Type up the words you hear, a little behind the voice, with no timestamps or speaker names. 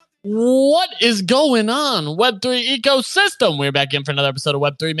What is going on, Web3 ecosystem? We're back in for another episode of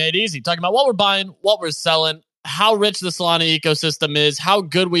Web3 Made Easy, talking about what we're buying, what we're selling, how rich the Solana ecosystem is, how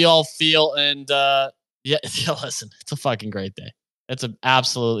good we all feel, and listen, it's a fucking great day. It's an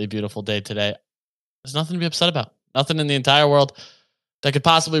absolutely beautiful day today. There's nothing to be upset about. Nothing in the entire world that could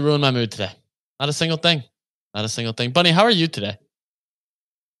possibly ruin my mood today. Not a single thing. Not a single thing. Bunny, how are you today?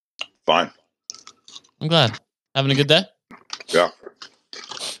 Fine. I'm glad. Having a good day? Yeah.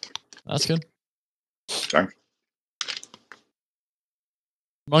 That's good. Thanks.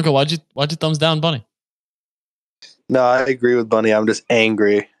 Monko, why'd you thumbs down Bunny? No, I agree with Bunny. I'm just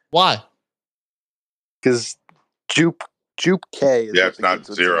angry. Why? Because Jupe K is it's not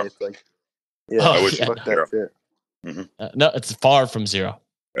zero. It's like, yeah, I wish fuck that shit. Mm-hmm. No, it's far from zero.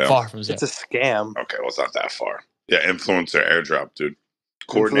 Yeah. Far from zero. It's a scam. Okay, well, it's not that far. Yeah, influencer airdrop, dude.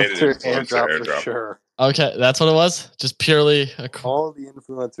 Coordinated influencer airdrop. For sure. Okay, that's what it was? Just purely... All the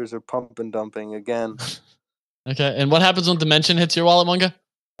influencers are pump and dumping again. Okay, and what happens when Dimension hits your wallet, Manga?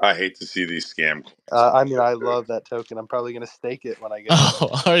 I hate to see these scam. I love that token. I'm probably going to stake it when I get it.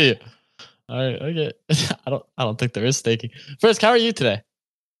 Oh, are you? All right, okay. I don't think there is staking. Frisk, how are you today?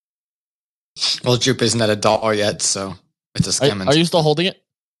 Well, Jupe isn't at $1 yet, so it's a scam. Are you still holding it?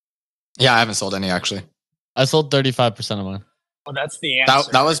 Yeah, I haven't sold any, actually. I sold 35% of mine. Well, that's the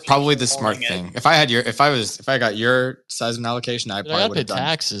answer. That was probably the smart thing. If I got your size of an allocation, I probably would have done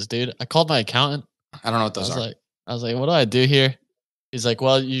taxes, dude. I called my accountant. I don't know what those are. I was like, what do I do here? He's like,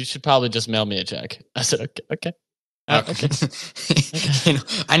 well, you should probably just mail me a check. I said, okay. Okay. You know,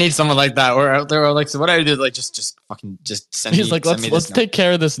 I need someone like that. Or they were like, so what do I do? Like, just send me. He's like, let's take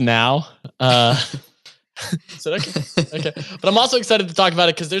care of this now. So okay. But I'm also excited to talk about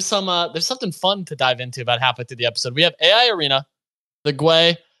it because there's something fun to dive into about halfway through the episode. We have AI Arena, the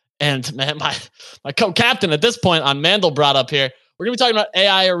Gwei, and man, my co-captain at this point on Mandel brought up here. We're gonna be talking about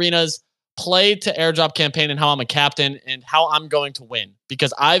AI Arena's play to airdrop campaign and how I'm a captain and how I'm going to win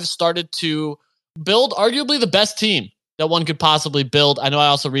because I've started to build arguably the best team that one could possibly build. I know I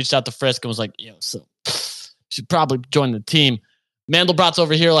also reached out to Frisk and was like, so should probably join the team. Mandelbrot's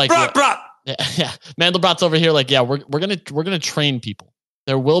over here like Yeah. Mandelbrot's over here like, yeah, we're gonna train people.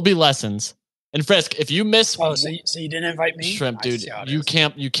 There will be lessons. And Frisk, if you miss so you didn't invite me? Shrimp, dude, you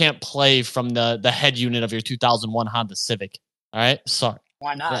can't play from the head unit of your 2001 Honda Civic. All right? Sorry.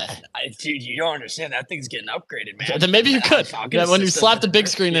 Why not? Dude, you don't understand. That thing's getting upgraded, man. Then maybe you could. When you slap the big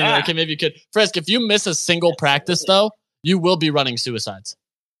screen in there, okay, maybe you could. Frisk, if you miss a single practice, though, you will be running suicides.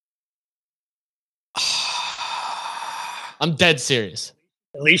 I'm dead serious.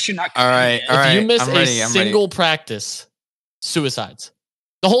 At least you're not. All right. If you miss a single practice, suicides.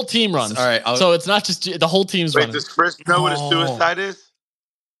 The whole team runs. All right. So it's not just the whole team's running. Does Frisk know what a suicide is?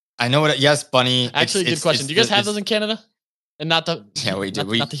 I know what. Yes, Bunny. Actually, good question. Do you guys have those in Canada? And not the we do.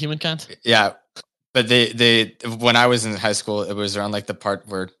 Not the humankind. Yeah, but they when I was in high school, it was around like the part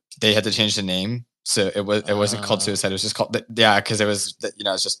where they had to change the name, so it wasn't called suicide. It was just called because it was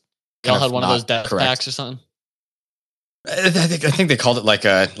it's just y'all had one of those death packs or something. I think they called it like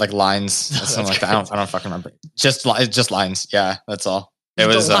lines or something like that. I don't fucking remember. Just lines. Yeah, that's all. It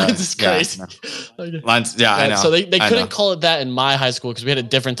was lines is crazy. Yeah, no. Lines. Yeah, I know. So they couldn't call it that in my high school because we had a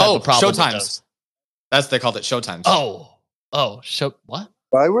different type of problem. Showtimes. They called it showtimes. What?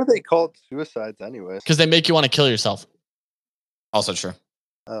 Why were they called suicides anyways? Because they make you want to kill yourself. Also true.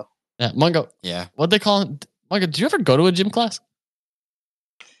 Oh. Yeah, Mungo. Yeah. What'd they call it? Mungo, did you ever go to a gym class?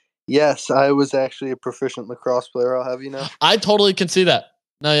 Yes, I was actually a proficient lacrosse player, I'll have you know. I totally can see that.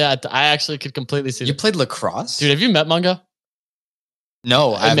 No, yeah, I actually could completely see that. You played lacrosse? Dude, have you met Mungo?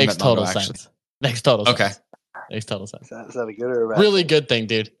 No, it makes total sense. Makes total sense. Okay. Makes total sense. Is that a good or a bad really thing? Good thing,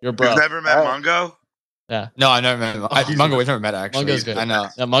 dude. You're bro. You've never met Mungo? Yeah. No, I never met Mungo. We've never met actually. Mungo's good. I know.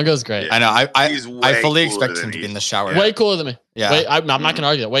 Yeah, Mungo's great. I know. I fully expect him to be in the shower. Way cooler than me. Yeah. I'm not going to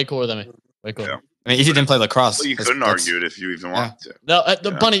argue that. Way cooler than me. Way cooler. Yeah. I mean, he didn't play lacrosse. Well, you couldn't argue it if you even wanted to.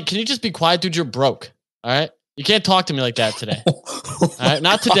 No, Bunny, can you just be quiet, dude? You're broke. All right? You can't talk to me like that today. All right?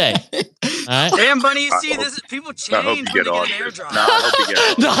 Not today. All right? Damn, Bunny, you see, people change when they get an airdrop. No, I hope you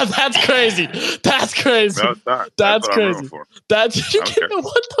get no, that's crazy. That's crazy. No, it's not. That's crazy. That's you can't.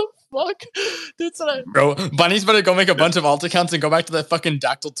 What the fuck? Dude, bro, Bunny's better go make a bunch of alt accounts and go back to that fucking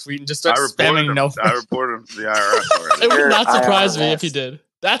Dactyl tweet and just start spamming no. I reported him to the IRS already. It would not surprise me if he did.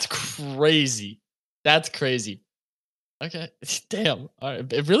 That's crazy. That's crazy. Okay. Damn. All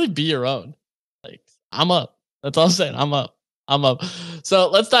right. It really be your own. Like, I'm up. That's all I'm saying. I'm up. So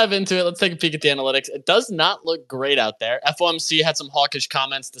let's dive into it. Let's take a peek at the analytics. It does not look great out there. FOMC had some hawkish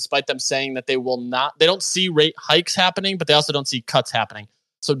comments despite them saying that they don't see rate hikes happening, but they also don't see cuts happening.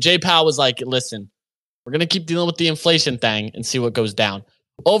 So Jay Powell was like, listen, we're going to keep dealing with the inflation thing and see what goes down.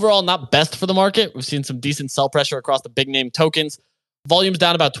 Overall, not best for the market. We've seen some decent sell pressure across the big name tokens. Volume's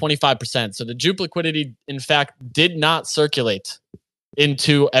down about 25%. So the Jupe liquidity, in fact, did not circulate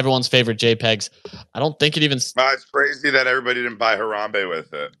into everyone's favorite JPEGs. I don't think it even... It's crazy that everybody didn't buy Harambe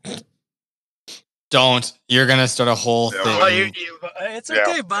with it. Don't. You're going to start a whole thing. Oh, it's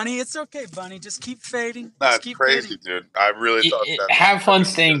okay, Bunny. It's okay, Bunny. Just keep fading. That's keep crazy, dude. I really thought that. Have fun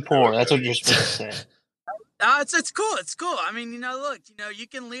staying poor. That's what you're supposed to say. It's cool. It's cool. I mean, look, you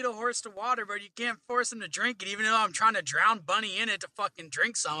can lead a horse to water, but you can't force him to drink it, even though I'm trying to drown Bunny in it to fucking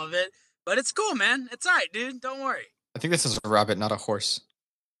drink some of it. But it's cool, man. It's all right, dude. Don't worry. I think this is a rabbit, not a horse.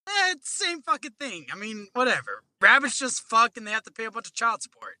 It's the same fucking thing. I mean, whatever. Rabbits just fuck and they have to pay a bunch of child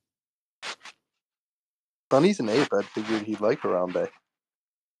support. Bunny's an ape. I figured he'd like Harambe.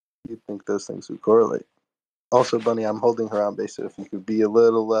 You'd think those things would correlate. Also, Bunny, I'm holding Harambe, so if you could be a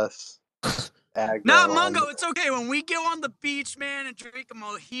little less aggro. Nah, Mungo, it's okay. When we go on the beach, man, and drink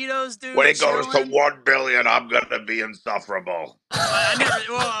mojitos, dude. When it goes to 1 billion, I'm gonna be insufferable. I never.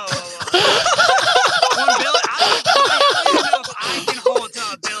 Whoa. 1 billion. I don't even know if I can hold to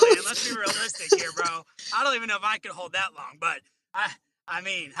a billion. Let's be realistic here, bro. I don't even know if I can hold that long, but I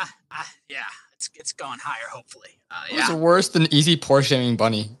mean, yeah, it's going higher. Hopefully, It was worse than easy poor shaming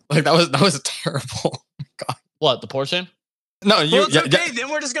Bunny. Like that was terrible. God. What, the poor shame? No, well, it's okay. Then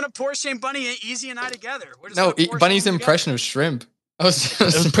we're just gonna poor shame Bunny, Easy, and I together. We're just Bunny's impression of shrimp. It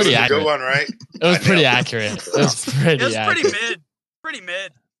was pretty accurate. Good one, right? It was pretty accurate. It was pretty mid. Pretty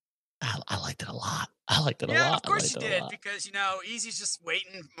mid. I liked it a lot. I liked it a lot. Yeah, of course you did, because Easy's just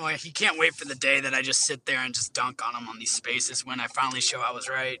waiting. Well, he can't wait for the day that I just sit there and just dunk on him on these spaces when I finally show I was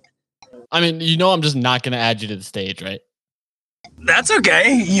right. I mean, I'm just not gonna add you to the stage, right? That's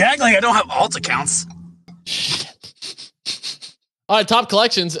okay. You act like I don't have alt accounts. Shit. All right, top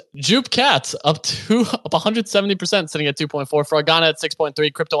collections. Jupe Cats up 170%, sitting at 2.4. Frogana at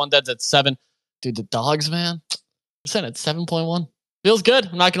 6.3. Crypto Undead's at 7. Dude, the dogs, man. We're sitting at 7.1. Feels good.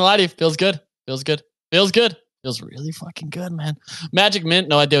 I'm not gonna lie to you. Feels good. Feels good. Feels good. Feels really fucking good, man. Magic Mint,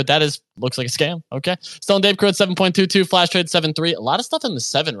 no idea what that is. Looks like a scam. Okay. Stone Dave Crew at 7.22. Flash Trade 7.3. A lot of stuff in the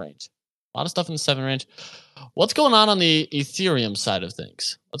 7 range. What's going on the Ethereum side of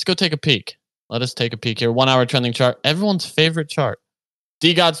things? Let's go take a peek. Let us take a peek here. 1 hour trending chart. Everyone's favorite chart.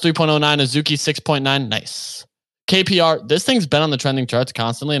 DGods 3.09. Azuki 6.9. Nice. KPR. This thing's been on the trending charts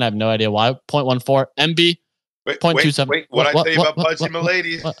constantly, and I have no idea why. 0.14. MB. 0.27. Wait. What I tell you about Pudgy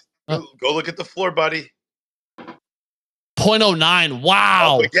Miladies? Go look at the floor, buddy. 0.09.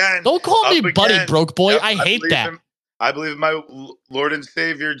 Wow. Up again. Don't call me buddy, again. broke boy. Yep, I hate that. I believe in my Lord and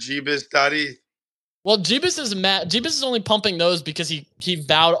Savior, Jeebus Daddy. Well, Jeebus is mad. Jeebus is only pumping those because he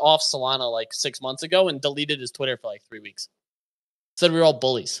vowed off Solana like 6 months ago and deleted his Twitter for like 3 weeks. Said we were all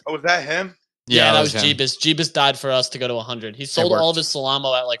bullies. Oh, was that him? Yeah, that was Jeebus. Jeebus died for us to go to 100. He sold all of his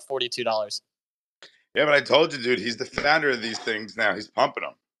Solamo at like $42. Yeah, but I told you, dude, he's the founder of these things now. He's pumping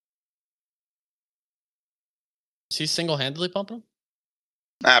them. Is he single-handedly pumping them?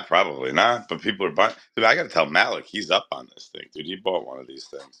 Nah, probably not. But people are buying. Dude, I got to tell Malik, he's up on this thing, dude. He bought one of these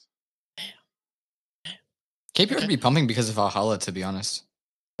things. KPR would be pumping because of Valhalla, to be honest.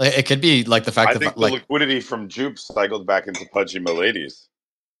 Like, it could be like the fact that the liquidity from Jupe cycled back into Pudgy Miladies.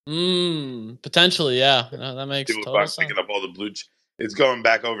 Potentially, yeah. No, that makes total sense. Picking up all the blue. It's going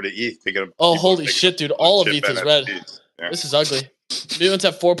back over to ETH. Picking up. Oh, holy shit, dude! All of ETH is red. Yeah. This is ugly. Mutant's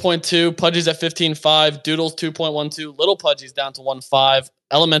at 4.2. Pudgy's at 15.5. Doodle's 2.12. Little Pudgy's down to 1.5.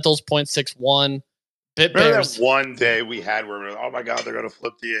 Elemental's 0.61. Remember BitBears. that one day we had where we were like, oh my god, they're gonna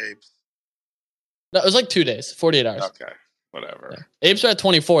flip the apes. No, it was like 2 days, 48 hours. Okay, whatever. Yeah. Apes are at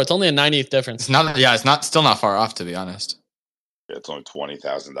 24. It's only a 90th difference. It's not. Yeah, it's not. Still not far off, to be honest. Yeah, it's only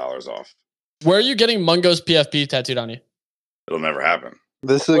 $20,000 off. Where are you getting Mungo's PFP tattooed on you? It'll never happen.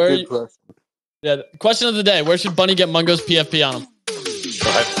 This is a good question. Yeah. Question of the day: where should Bunny get Mungo's PFP on him?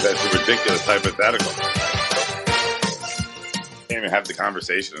 That's a ridiculous hypothetical. Can't even have the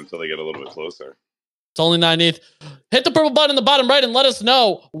conversation until they get a little bit closer. It's only 9th. Hit the purple button in the bottom right and let us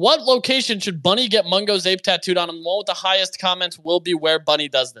know what location should Bunny get Mungo's ape tattooed on him. The one with the highest comments will be where Bunny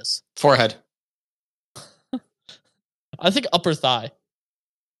does this. Forehead. I think upper thigh.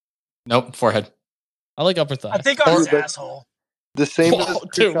 Nope, forehead. I like upper thigh. I think on his asshole. The same Whoa, as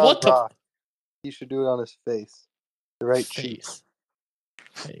dude, what the Rock. He should do it on his face. The right cheek.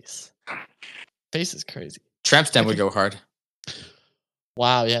 Face is crazy. Tramp stamp would go hard.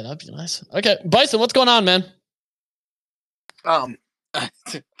 Wow, yeah, that'd be nice. Okay, Bison, what's going on, man?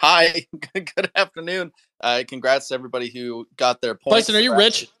 Hi, good afternoon. Congrats to everybody who got their points. Bison, are you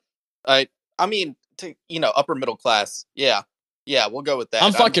rich? I mean, upper middle class. Yeah, we'll go with that.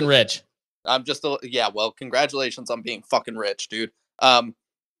 I'm fucking rich. I'm just well, congratulations on being fucking rich, dude.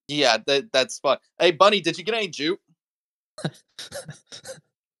 Yeah, that's fun. Hey, Bunny, did you get any juke?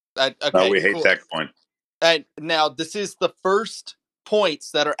 Okay, No, we hate cool. tech coin. And now this is the first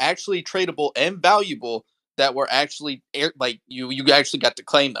points that are actually tradable and valuable that were actually like you actually got to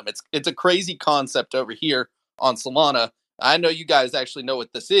claim them. It's a crazy concept over here on Solana. I know you guys actually know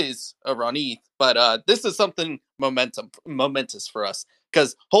what this is over on ETH, but this is something momentous for us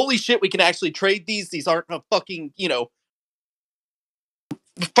because holy shit, we can actually trade these. These aren't a fucking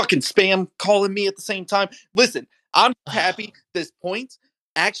fucking spam calling me at the same time. Listen, I'm happy this points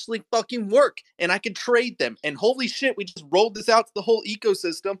actually fucking work and I can trade them. And holy shit, we just rolled this out to the whole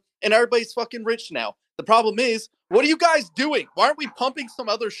ecosystem and everybody's fucking rich now. The problem is, what are you guys doing? Why aren't we pumping some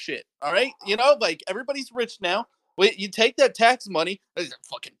other shit? All right, like everybody's rich now. Wait, you take that tax money,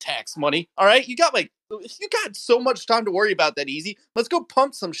 fucking tax money. All right, you got so much time to worry about that. Easy. Let's go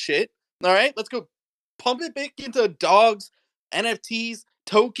pump some shit. All right, let's go pump it back into dogs, NFTs,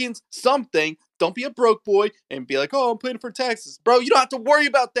 tokens, something. Don't be a broke boy and be like, oh, I'm paying for taxes. Bro, you don't have to worry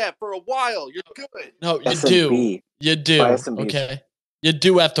about that for a while. You're good. No, you S&P. do. You do. Buy S&Ps. Okay. You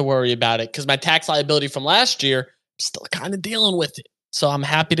do have to worry about it because my tax liability from last year, I'm still kind of dealing with it. So I'm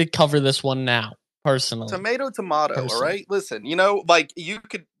happy to cover this one now, personally. Tomato, all right? Listen, like you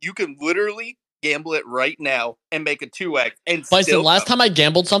could literally gamble it right now and make a 2x. And Bison, last time I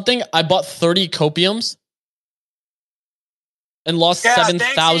gambled something, I bought 30 copiums and lost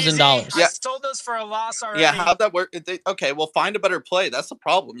 $7,000. I sold those for a loss already. Yeah, how'd that work? Okay, well, find a better play. That's the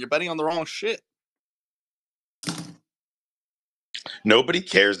problem. You're betting on the wrong shit. Nobody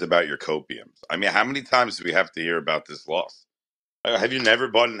cares about your copiums. I mean, how many times do we have to hear about this loss? Have you never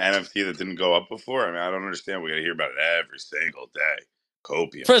bought an NFT that didn't go up before? I mean, I don't understand. We got to hear about it every single day.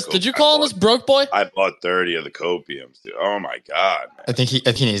 Copium. Frisk, did you call on this broke boy? I bought 30 of the copiums, dude. Oh my god, man. I think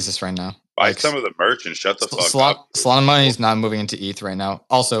he needs this right now. Buy some of the merch and shut the fuck up. Solana money is not moving into ETH right now.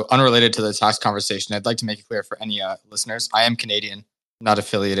 Also, unrelated to the tax conversation, I'd like to make it clear for any listeners, I am Canadian, not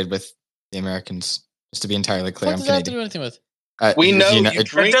affiliated with the Americans. Just to be entirely clear, What does that have to do anything with? We know you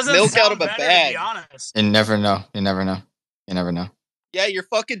drink milk out of a bag. You never know. You never know. You never know. Yeah, you're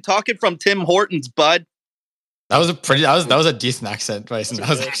fucking talking from Tim Hortons, bud. That was a decent accent, Bryson. That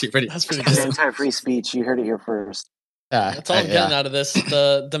was actually pretty. That's pretty It's good. anti-free speech. You heard it here first. Yeah, That's all I'm getting out of this.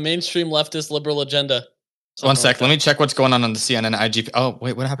 The mainstream leftist liberal agenda. One sec. Let me check what's going on the CNN IGP. Oh,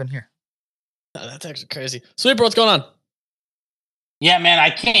 wait, what happened here? Oh, that's actually crazy. Sweeper, what's going on? Yeah, man, I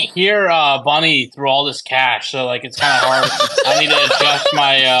can't hear Bunny through all this cash, so like it's kind of hard. I need to adjust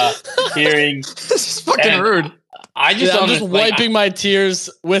my hearing. This is fucking rude. I just I'm just wiping my tears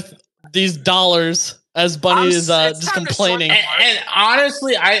with these dollars as Bunny is just complaining. And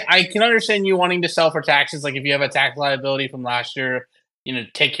honestly, I can understand you wanting to sell for taxes. Like if you have a tax liability from last year,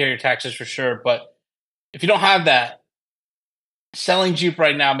 take care of your taxes for sure. But if you don't have that, selling Jupe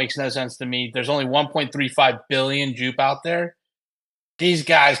right now makes no sense to me. There's only 1.35 billion Jupe out there. These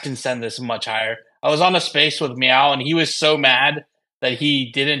guys can send this much higher. I was on a space with Meow, and he was so mad that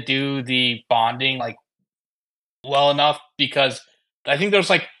he didn't do the bonding like well enough because I think there's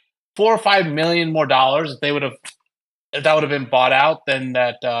like $4 or $5 million more dollars if that would have been bought out, then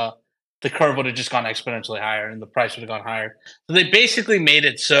that the curve would have just gone exponentially higher and the price would have gone higher. So they basically made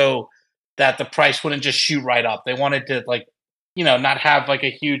it so that the price wouldn't just shoot right up. They wanted to not have like a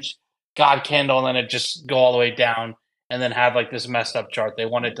huge God candle and then it just go all the way down and then have like this messed up chart. They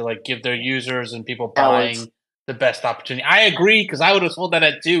wanted to like give their users and people buying the best opportunity. I agree because I would have sold that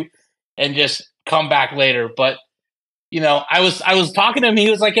at 2 and just come back later. But I was talking to him.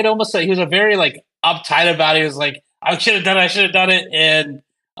 He was like, he was a very like uptight about it. He was like, I should have done it. And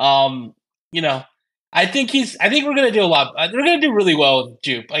I think we're gonna do a lot. We're gonna do really well with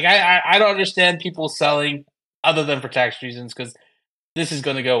Jupe. Like I don't understand people selling other than for tax reasons because this is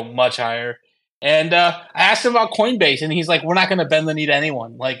gonna go much higher. And I asked him about Coinbase, and he's like, "We're not going to bend the knee to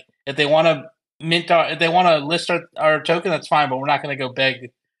anyone. Like, if they want to if they want to list our token, that's fine, but we're not going to go beg."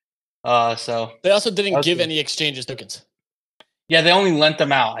 So they also didn't give any exchanges tokens. Yeah, they only lent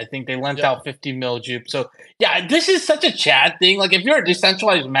them out. I think they lent out 50 mil Jupe. So yeah, this is such a Chad thing. Like, if you're a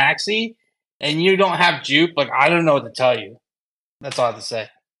decentralized maxi and you don't have Jupe, like I don't know what to tell you. That's all I have to say.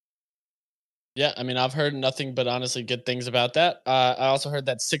 Yeah, I mean, I've heard nothing but honestly good things about that. I also heard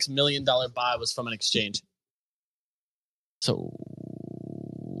that $6 million buy was from an exchange. So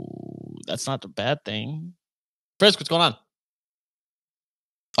that's not a bad thing. Frisk, what's going on?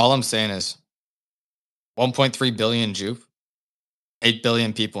 All I'm saying is 1.3 billion Jupe, 8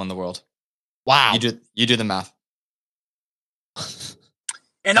 billion people in the world. Wow. You do the math.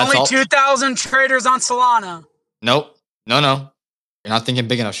 And that's only 2,000 traders on Solana. Nope. No. You're not thinking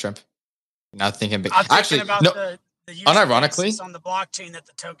big enough, Shrimp. Not thinking big. I'm thinking about the the Unironically- access on the blockchain that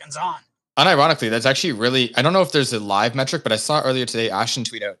the token's on. Unironically, that's actually really, I don't know if there's a live metric, but I saw earlier today, Ashton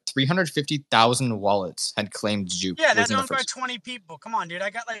tweet out 350,000 wallets had claimed Jupe. Yeah, that's within the owned by first- 20 people. Come on, dude. I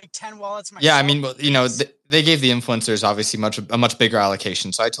got like 10 wallets myself. Yeah, I mean, well, you know, they gave the influencers obviously a much bigger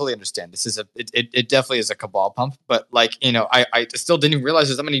allocation, so I totally understand. This is it definitely is a cabal pump, but like, you know, I still didn't even realize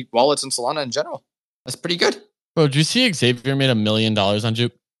there's that many wallets in Solana in general. That's pretty good. Bro, did you see Xavier made $1 million on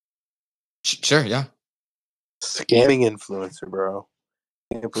Jupe? Sure, yeah. Scamming influencer, bro.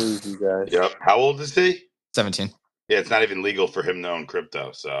 Can't believe you guys. Yep. How old is he? 17. Yeah, it's not even legal for him to own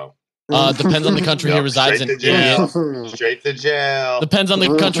crypto. So Depends on the country he Yep, resides straight in, to jail. idiot. Straight to jail. Depends on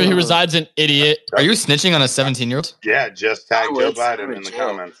the country he resides in, idiot. Are you snitching on a 17-year-old? Yeah, just tag Oh, Joe it's Biden going in the to jail.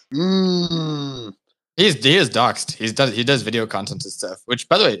 comments. He is doxxed. He does video content and stuff. Which,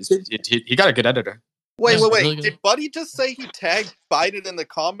 by the way, he got a good editor. Wait, That's wait, wait. really good. Did Buddy just say he tagged Biden in the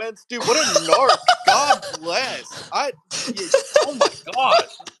comments? Dude, what a narc. God bless. Oh my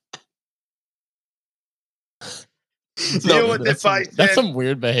gosh. Deal with it, that's Bison. some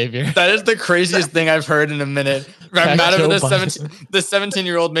weird behavior. That is the craziest thing I've heard in a minute. I'm Tag mad Joe over Biden. the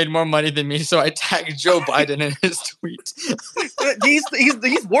 17-year-old made more money than me, so I tagged Joe Biden in his tweet.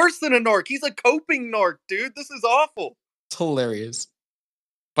 He's worse than a narc. He's a coping narc, dude. This is awful. It's hilarious.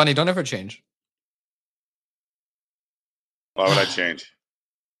 Bunny, don't ever change. Why would I change?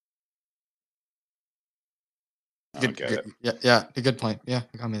 I don't Good, get it. yeah, a good point. Yeah,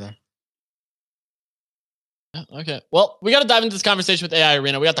 you got me there. Yeah, okay. Well, we got to dive into this conversation with AI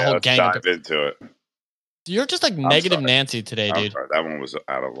Arena. We got the whole Let's gang of dive into it. You're just like negative sorry. Nancy today, I'm dude. sorry, that one was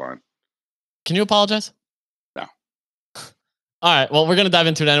out of line. Can you apologize? No. All right. Well, we're going to dive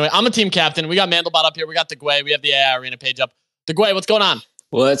into it anyway. I'm a team captain. We got Mandelbot up here. We got the Gwei. We have the AI Arena page up. The Gwei, what's going on?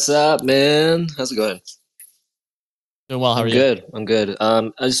 What's up, man? How's it going? Doing well. How are I'm you? good. I'm good.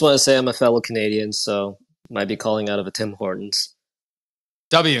 I just want to say I'm a fellow Canadian, so might be calling out of a Tim Hortons.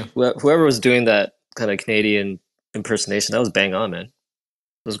 W. Whoever was doing that kind of Canadian impersonation, that was bang on, man. It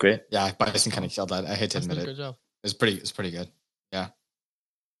was great. Yeah, Bison kind of killed that. I hate to That's admit a it. good job. It's pretty good. Yeah.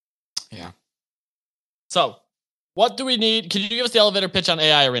 Yeah. So, what do we need? Can you give us the elevator pitch on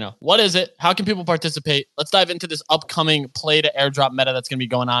AI Arena? What is it? How can people participate? Let's dive into this upcoming play to airdrop meta that's going to be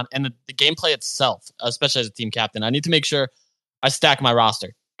going on and the gameplay itself, especially as a team captain. I need to make sure I stack my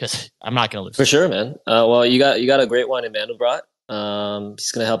roster because I'm not going to lose. For sure, man. Well, you got a great one in Mandelbrot.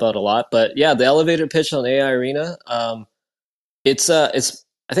 He's going to help out a lot. But yeah, the elevator pitch on AI Arena. It's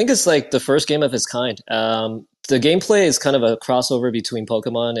I think it's like the first game of its kind. The gameplay is kind of a crossover between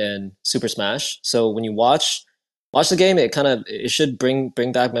Pokemon and Super Smash. So when you watch the game, it should bring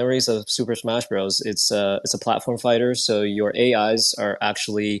back memories of Super Smash Bros. It's a platform fighter, so your AIs are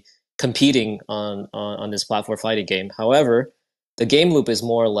actually competing on this platform fighting game. However, the game loop is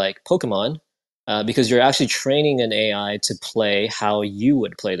more like Pokemon because you're actually training an AI to play how you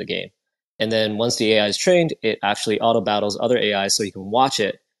would play the game. And then once the AI is trained, it actually auto battles other AIs so you can watch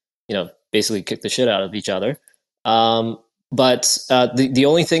it, basically kick the shit out of each other. But the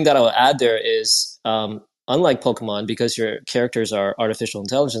only thing that I will add there is, unlike Pokemon, because your characters are artificial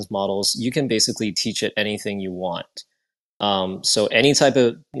intelligence models, you can basically teach it anything you want. So any type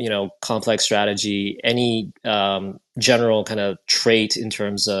of, complex strategy, any general kind of trait in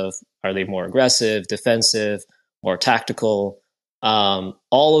terms of are they more aggressive, defensive, more tactical,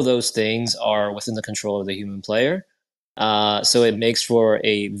 all of those things are within the control of the human player. So it makes for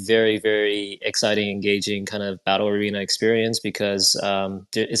a very, very exciting, engaging kind of battle arena experience because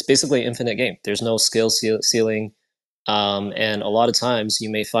it's basically an infinite game. There's no skill ceiling. And a lot of times you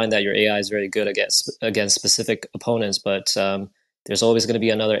may find that your AI is very good against specific opponents, but there's always going to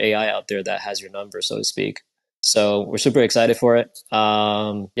be another AI out there that has your number, so to speak. So we're super excited for it.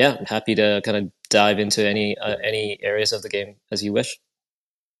 I'm happy to kind of dive into any areas of the game as you wish.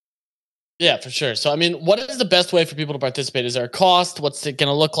 Yeah, for sure. So, I mean, what is the best way for people to participate? Is there a cost? What's it going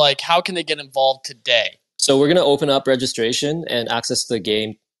to look like? How can they get involved today? So we're going to open up registration and access the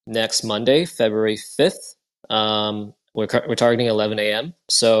game next Monday, February 5th. We're targeting 11 a.m.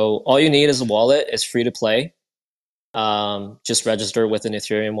 So all you need is a wallet. It's free to play. Just register with an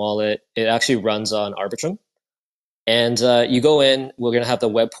Ethereum wallet. It actually runs on Arbitrum. And you go in, we're going to have the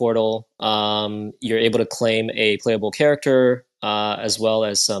web portal. You're able to claim a playable character as well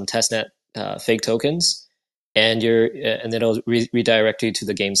as some testnet fake tokens. And then it'll redirect you to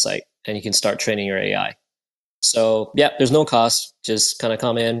the game site and you can start training your AI. So yeah, there's no cost. Just kind of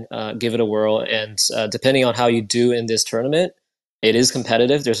come in, give it a whirl. And depending on how you do in this tournament, it is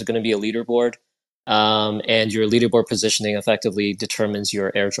competitive. There's going to be a leaderboard. And your leaderboard positioning effectively determines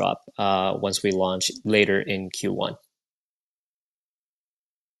your airdrop once we launch later in Q1.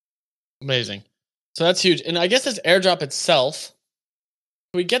 Amazing. So that's huge. And I guess this airdrop itself,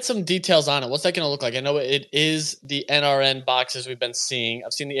 can we get some details on it? What's that going to look like? I know it is the NRN boxes we've been seeing.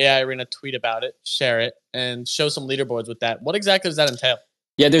 I've seen the AI Arena tweet about it, share it, and show some leaderboards with that. What exactly does that entail?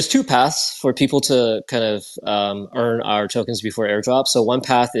 Yeah, there's two paths for people to kind of earn our tokens before airdrop. So one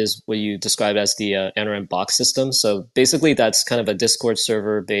path is what you described as the NRM box system. So basically, that's kind of a Discord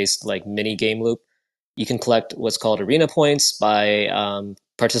server based like mini game loop. You can collect what's called arena points by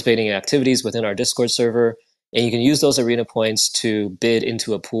participating in activities within our Discord server, and you can use those arena points to bid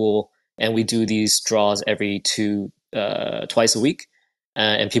into a pool. And we do these draws every twice a week.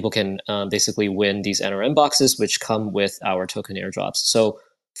 And people can basically win these NRM boxes, which come with our token airdrops. So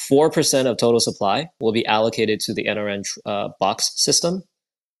 4% of total supply will be allocated to the NRN box system.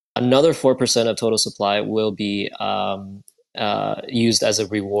 Another 4% of total supply will be used as a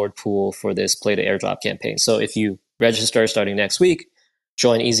reward pool for this play to airdrop campaign. So if you register starting next week,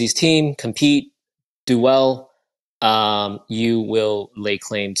 join Easy's team, compete, do well, you will lay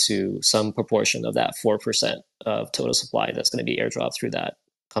claim to some proportion of that 4% of total supply that's going to be airdropped through that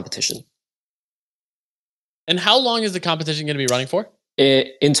competition. And how long is the competition going to be running for?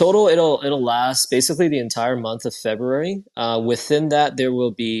 In total, it'll last basically the entire month of February. Within that, there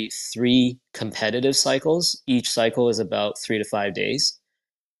will be 3 competitive cycles. Each cycle is about 3 to 5 days.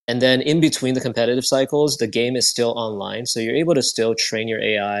 And then in between the competitive cycles, the game is still online. So you're able to still train your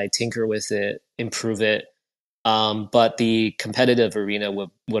AI, tinker with it, improve it. But the competitive arena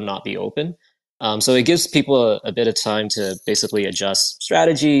will not be open. So it gives people a bit of time to basically adjust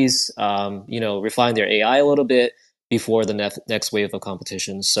strategies, refine their AI a little bit before the next wave of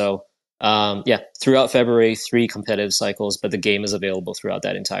competition. So throughout February, 3 competitive cycles, but the game is available throughout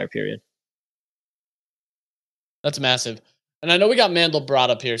that entire period. That's massive. And I know we got Mandelbrot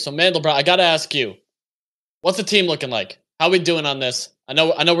up here. So Mandelbrot, I got to ask you, what's the team looking like? How are we doing on this? I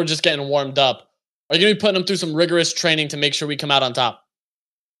know we're just getting warmed up. Are you going to be putting them through some rigorous training to make sure we come out on top?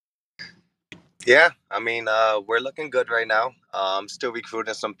 Yeah, I mean, we're looking good right now. Still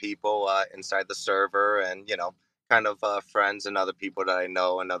recruiting some people inside the server and, kind of friends and other people that I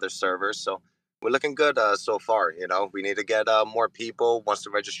know and other servers. So we're looking good so far. We need to get more people once the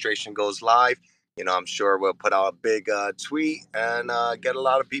registration goes live. I'm sure we'll put out a big tweet and get a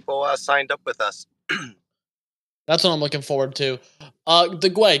lot of people signed up with us. That's what I'm looking forward to.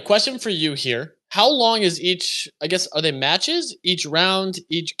 DeGuay, question for you here. How long is each, I guess, are they matches? Each round,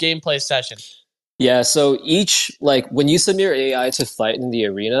 each gameplay session? Yeah, so when you submit your AI to fight in the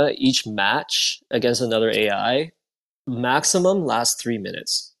arena, each match against another AI maximum lasts 3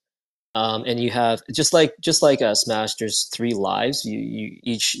 minutes. And you have just like Smash, there's 3 lives.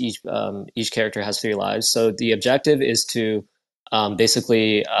 Each character has 3 lives. So the objective is to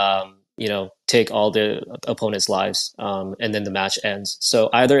basically take all the opponent's lives, and then the match ends. So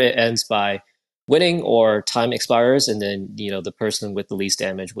either it ends by winning or time expires, and then the person with the least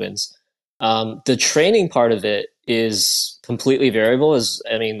damage wins. The training part of it is completely variable.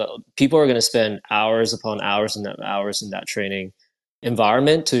 People are going to spend hours upon hours and hours in that training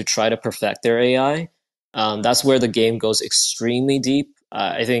environment to try to perfect their AI. That's where the game goes extremely deep.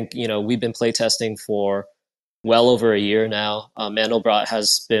 I think we've been playtesting for well over a year now. Mandelbrot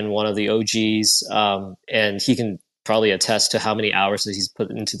has been one of the OGs, and he can probably attest to how many hours that he's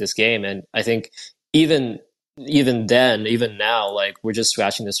put into this game. And I think even now, like we're just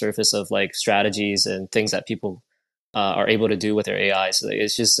scratching the surface of like strategies and things that people are able to do with their AI. So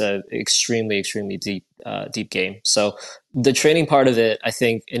it's just a extremely deep game. So the training part of it, I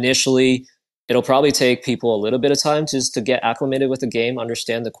think initially it'll probably take people a little bit of time just to get acclimated with the game,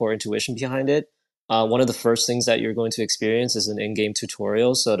 understand the core intuition behind it. One of the first things that you're going to experience is an in-game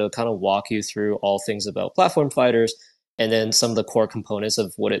tutorial. So to kind of walk you through all things about platform fighters and then some of the core components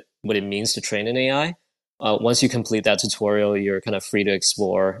of what it means to train an AI. Once you complete that tutorial, you're kind of free to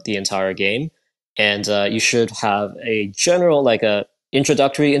explore the entire game. And you should have a general, like a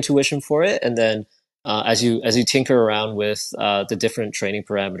introductory intuition for it. And then as you tinker around with the different training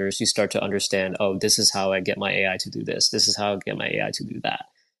parameters, you start to understand, oh, this is how I get my AI to do this. This is how I get my AI to do that.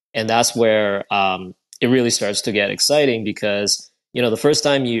 And that's where it really starts to get exciting because, the first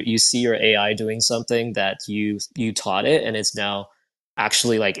time you see your AI doing something that you taught it and it's now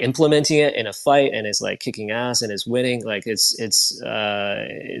actually like implementing it in a fight and it's like kicking ass and it's winning, like it's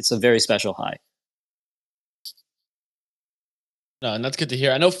a very special high. No, and that's good to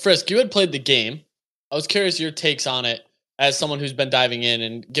hear. I know, Frisk, you had played the game. I was curious your takes on it as someone who's been diving in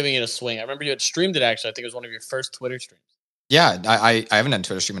and giving it a swing. I remember you had streamed it, actually. I think it was one of your first Twitter streams. Yeah, I haven't done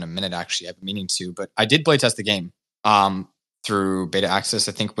Twitter stream in a minute, actually. I've been meaning to, but I did play test the game through beta access,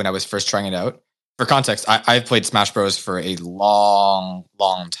 I think, when I was first trying it out. For context, I've played Smash Bros. For a long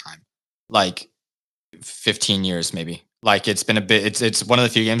time. Like, 15 years, maybe. Like it's been a bit. It's one of the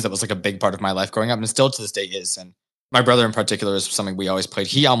few games that was like a big part of my life growing up, and still to this day is. And my brother in particular is something we always played.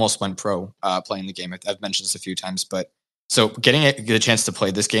 He almost went pro playing the game. I've mentioned this a few times, but so getting the chance to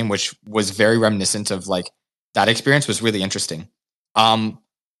play this game, which was very reminiscent of like that experience, was really interesting.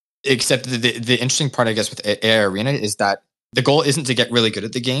 Except the interesting part, I guess, with AI Arena is that the goal isn't to get really good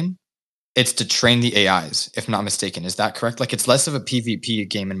at the game. It's to train the AIs, if I'm not mistaken. Is that correct? Like it's less of a PvP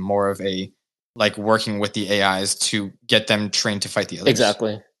game and more of a like working with the AIs to get them trained to fight the others.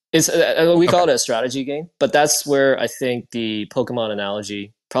 Exactly. It's we call it a strategy game, but that's where I think the Pokemon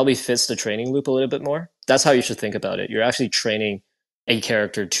analogy probably fits the training loop a little bit more. That's how you should think about it. You're actually training a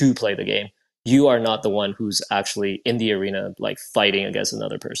character to play the game. You are not the one who's actually in the arena, like fighting against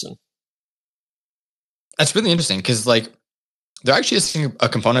another person. That's really interesting because like there actually is a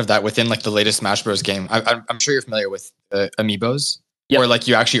component of that within like the latest Smash Bros. Game. I'm sure you're familiar with amiibos. Yep. Where like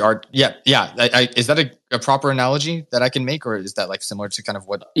you actually are, yeah. Is that a proper analogy that I can make, or is that like similar to kind of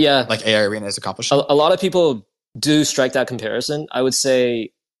what like AI Arena is accomplishing? A lot of people do strike that comparison. I would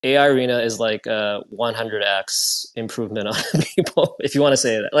say AI Arena is like a 100x improvement on Amiibo, if you want to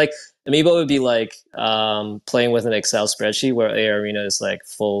say that. Like Amiibo would be like playing with an Excel spreadsheet, where AI Arena is like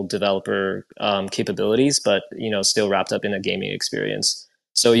full developer capabilities, but still wrapped up in a gaming experience.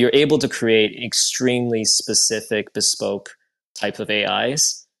 So you're able to create extremely specific, bespoke type of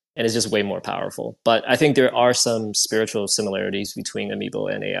AIs, and it's just way more powerful. But I think there are some spiritual similarities between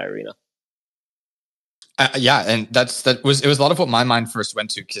Amiibo and AI Arena. Yeah, and it was a lot of what my mind first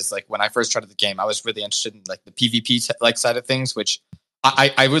went to, because like when I first tried the game, I was really interested in like the PvP like side of things, which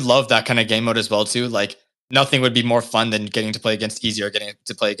I would love that kind of game mode as well too. Like nothing would be more fun than getting to play against Easy or getting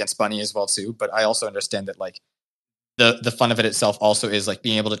to play against Bunny as well too. But I also understand that like the fun of it itself also is like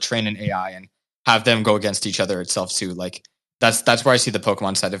being able to train an AI and have them go against each other itself too. Like that's where I see the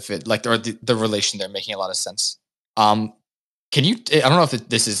Pokemon side of it, like or the relation there making a lot of sense. Can you? I don't know if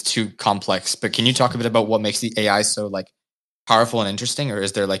this is too complex, but can you talk a bit about what makes the AI so like powerful and interesting, or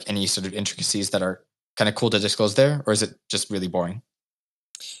is there like any sort of intricacies that are kind of cool to disclose there, or is it just really boring?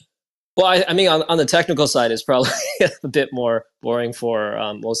 Well, I mean, on the technical side, it's probably a bit more boring for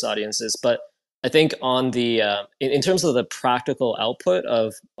most audiences, but I think on the in terms of the practical output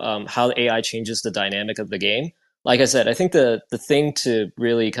of how the AI changes the dynamic of the game, like I said, I think the thing to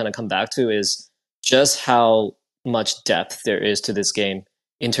really kind of come back to is just how much depth there is to this game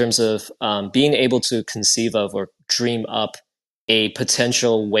in terms of being able to conceive of or dream up a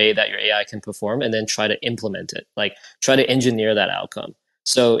potential way that your AI can perform and then try to implement it, like try to engineer that outcome.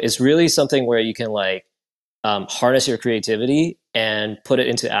 So it's really something where you can like harness your creativity and put it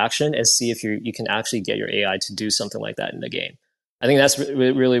into action and see if you can actually get your AI to do something like that in the game. I think that's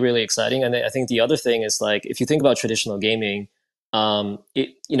really, really exciting. And I think the other thing is like, if you think about traditional gaming,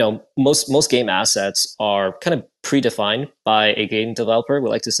 most game assets are kind of predefined by a game developer. We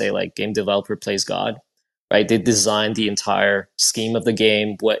like to say like game developer plays God, right? They design the entire scheme of the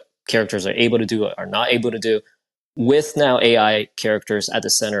game, what characters are able to do, are not able to do. With now AI characters at the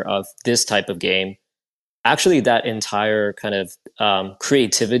center of this type of game, actually that entire kind of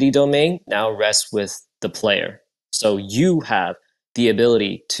creativity domain now rests with the player. So you have the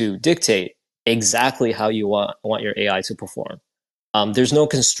ability to dictate exactly how you want your AI to perform. There's no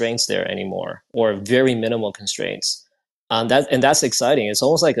constraints there anymore, or very minimal constraints. That's exciting. It's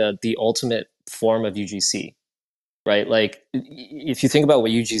almost like the ultimate form of UGC, right? Like if you think about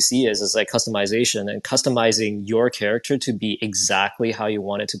what UGC is, it's like customization, and customizing your character to be exactly how you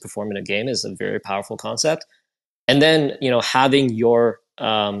want it to perform in a game is a very powerful concept. And then, having your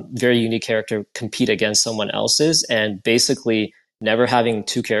very unique character compete against someone else's, and basically never having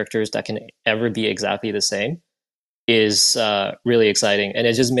two characters that can ever be exactly the same is really exciting. And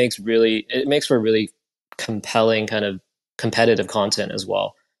it just makes for really compelling kind of competitive content as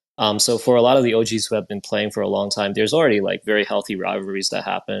well. So for a lot of the OGs who have been playing for a long time, there's already like very healthy rivalries that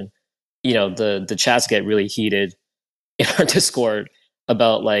happen. The chats get really heated in our Discord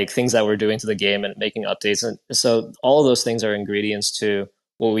about like things that we're doing to the game and making updates. And so all of those things are ingredients to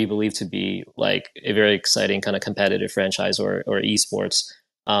what we believe to be like a very exciting kind of competitive franchise or esports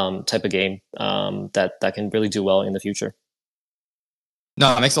type of game that can really do well in the future.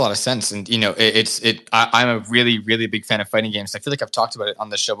 No, it makes a lot of sense. And, I'm a really, really big fan of fighting games. I feel like I've talked about it on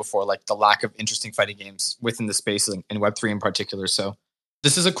the show before, like the lack of interesting fighting games within the space in Web3 in particular. So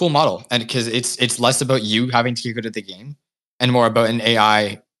this is a cool model. And because it's less about you having to get good at the game and more about an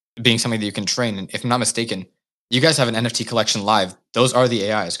AI being something that you can train. And if I'm not mistaken, you guys have an NFT collection live. Those are the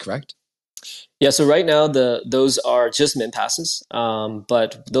AIs, correct? Yeah, so right now those are just min passes,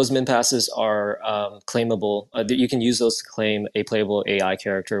 but those min passes are claimable. You can use those to claim a playable AI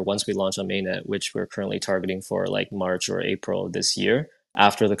character once we launch on mainnet, which we're currently targeting for like March or April this year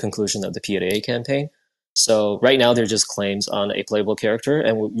after the conclusion of the PDA campaign. So right now they're just claims on a playable character,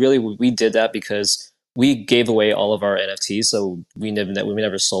 and we did that because we gave away all of our NFTs, so we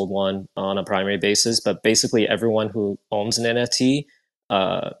never sold one on a primary basis. But basically, everyone who owns an NFT,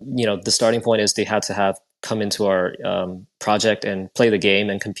 the starting point is they had to have come into our project and play the game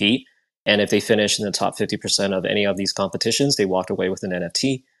and compete. And if they finish in the top 50% of any of these competitions, they walked away with an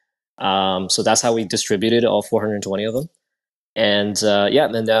NFT. So that's how we distributed all 420 of them. And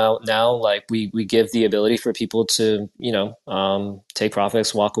and now like we give the ability for people to take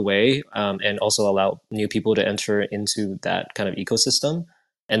profits, walk away, and also allow new people to enter into that kind of ecosystem.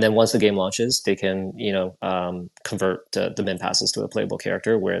 And then once the game launches, they can convert the min passes to a playable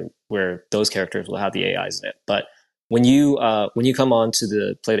character where those characters will have the AIs in it. But when you come on to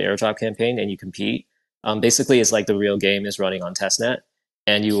the play the airdrop campaign and you compete, basically it's like the real game is running on testnet,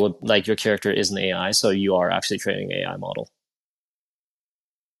 and you will like your character is an AI, so you are actually training an AI model.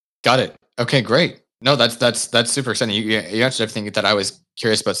 Got it. Okay, great. No, that's super exciting. You answered everything that I was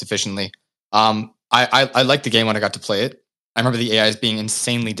curious about sufficiently. I liked the game when I got to play it. I remember the AIs being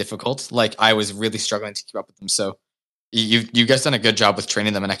insanely difficult. Like I was really struggling to keep up with them. So you guys done a good job with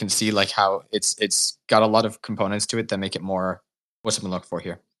training them, and I can see like how it's got a lot of components to it that make it more, what's I'm looking for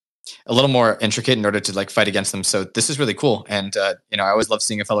here, a little more intricate in order to like fight against them. So this is really cool, and I always love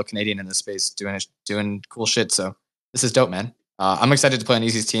seeing a fellow Canadian in this space doing cool shit. So this is dope, man. I'm excited to play on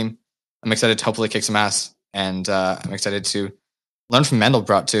Easy's team. I'm excited to hopefully kick some ass, and I'm excited to learn from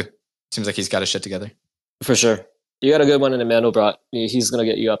Mandelbrot too. Seems like he's got his shit together. For sure. You got a good one in Mandelbrot. He's going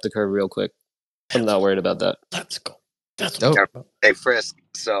to get you up the curve real quick. I'm not worried about that. Let's go. That's dope. Hey, Frisk.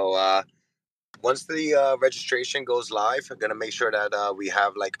 So once the registration goes live, I'm going to make sure that we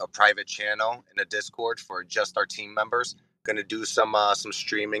have like a private channel in a Discord for just our team members. Going to do some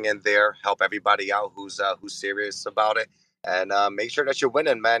streaming in there, help everybody out who's serious about it. And make sure that you're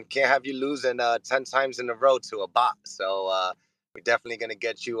winning, man. Can't have you losing 10 times in a row to a bot. So we're definitely gonna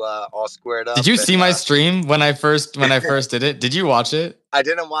get you all squared up. Did you see my stream when I first did it? Did you watch it? I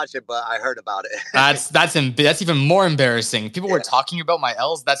didn't watch it, but I heard about it. That's even more embarrassing. People were talking about my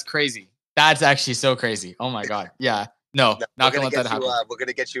L's. That's crazy. That's actually so crazy. Oh my god. Yeah. No, not gonna let that happen. We're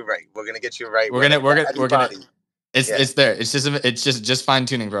gonna get you right. We're gonna get you right. We're gonna. It's there. It's just fine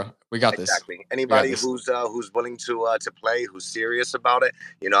tuning, bro. We got this. Exactly. Anybody who's willing to play, who's serious about it,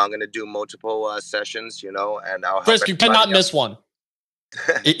 I'm gonna do multiple sessions, and I'll. Frisk, you cannot miss one.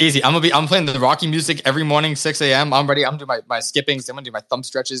 Easy. I'm playing the Rocky music every morning, 6 a.m. I'm ready. I'm doing my skippings. I'm gonna do my thumb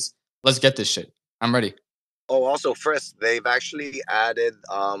stretches. Let's get this shit. I'm ready. Oh, also, Frisk, they've actually added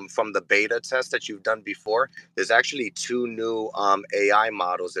from the beta test that you've done before. There's actually 2 new AI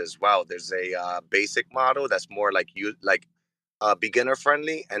models as well. There's a basic model that's more like beginner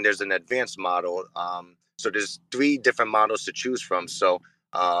friendly, and there's an advanced model. So there's 3 different models to choose from. So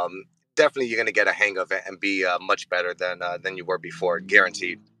definitely you're gonna get a hang of it and be much better than you were before,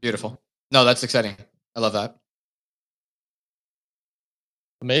 guaranteed. Beautiful. No, that's exciting. I love that.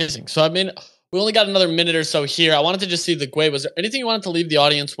 Amazing. So I mean, we only got another minute or so here. I wanted to just see the Gwei. Was there anything you wanted to leave the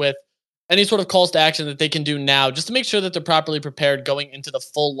audience with? Any sort of calls to action that they can do now just to make sure that they're properly prepared going into the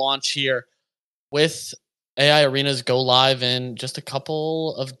full launch here with AI Arenas go live in just a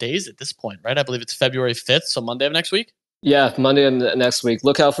couple of days at this point, right? I believe it's February 5th, so Monday of next week. Yeah, Monday of next week.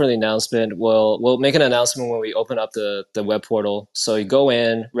 Look out for the announcement. We'll make an announcement when we open up the web portal. So you go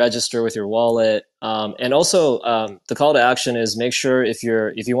in, register with your wallet, and also the call to action is make sure if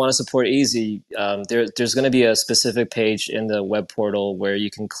you want to support Easy, there's going to be a specific page in the web portal where you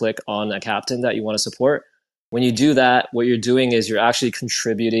can click on a captain that you want to support. When you do that, what you're doing is you're actually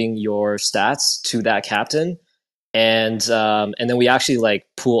contributing your stats to that captain. And then we actually like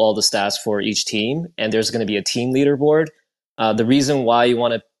pool all the stats for each team, and there's going to be a team leaderboard. The reason why you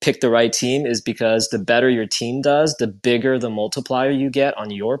want to pick the right team is because the better your team does, the bigger the multiplier you get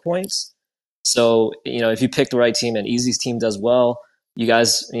on your points. So if you pick the right team and Easy's team does well, you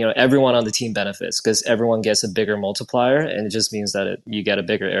guys, everyone on the team benefits because everyone gets a bigger multiplier, and it just means that you get a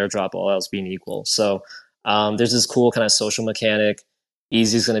bigger airdrop, all else being equal. So there's this cool kind of social mechanic.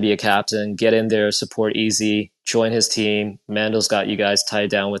 Easy's going to be a captain. Get in there, support Easy, join his team. Mando's got you guys tied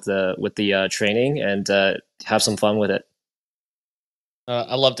down with the training, and have some fun with it.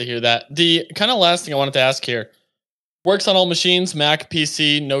 I love to hear that. The kind of last thing I wanted to ask here: works on all machines, Mac,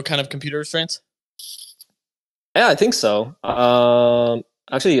 PC, no kind of computer restraints. Yeah, I think so.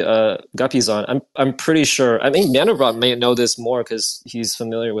 Actually, Guppy's on. I'm pretty sure. I mean, Mandelbrot may know this more because he's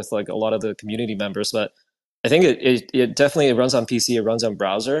familiar with like a lot of the community members. But I think it definitely runs on PC. It runs on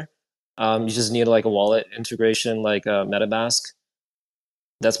browser. You just need like a wallet integration, like MetaMask.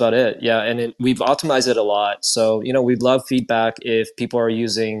 That's about it. Yeah, and we've optimized it a lot. So we'd love feedback if people are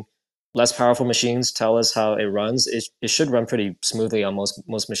using less powerful machines. Tell us how it runs. It should run pretty smoothly on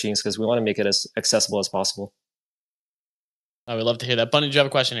most machines because we want to make it as accessible as possible. I would love to hear that. Bunny, do you have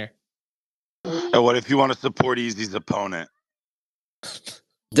a question here? And what if you want to support Easy's opponent?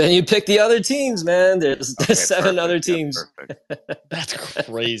 Then you pick the other teams, man. There's Okay, 7 other perfect. Yeah, teams. perfect. That's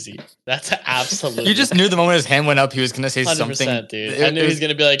crazy. That's absolutely. You just knew the moment his hand went up, he was going to say 100%, something. dude. I knew he was going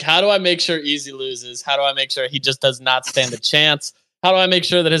to be like, how do I make sure Easy loses? How do I make sure he just does not stand a chance? How do I make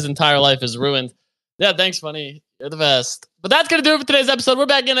sure that his entire life is ruined? Yeah, thanks, Funny. You're the best. But that's going to do it for today's episode. We're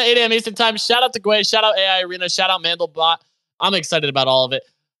back in at 8 a.m. Eastern time. Shout out to Gwei. Shout out AI Arena. Shout out Mandelbot. I'm excited about all of it.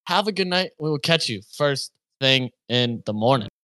 Have a good night. We will catch you first thing in the morning.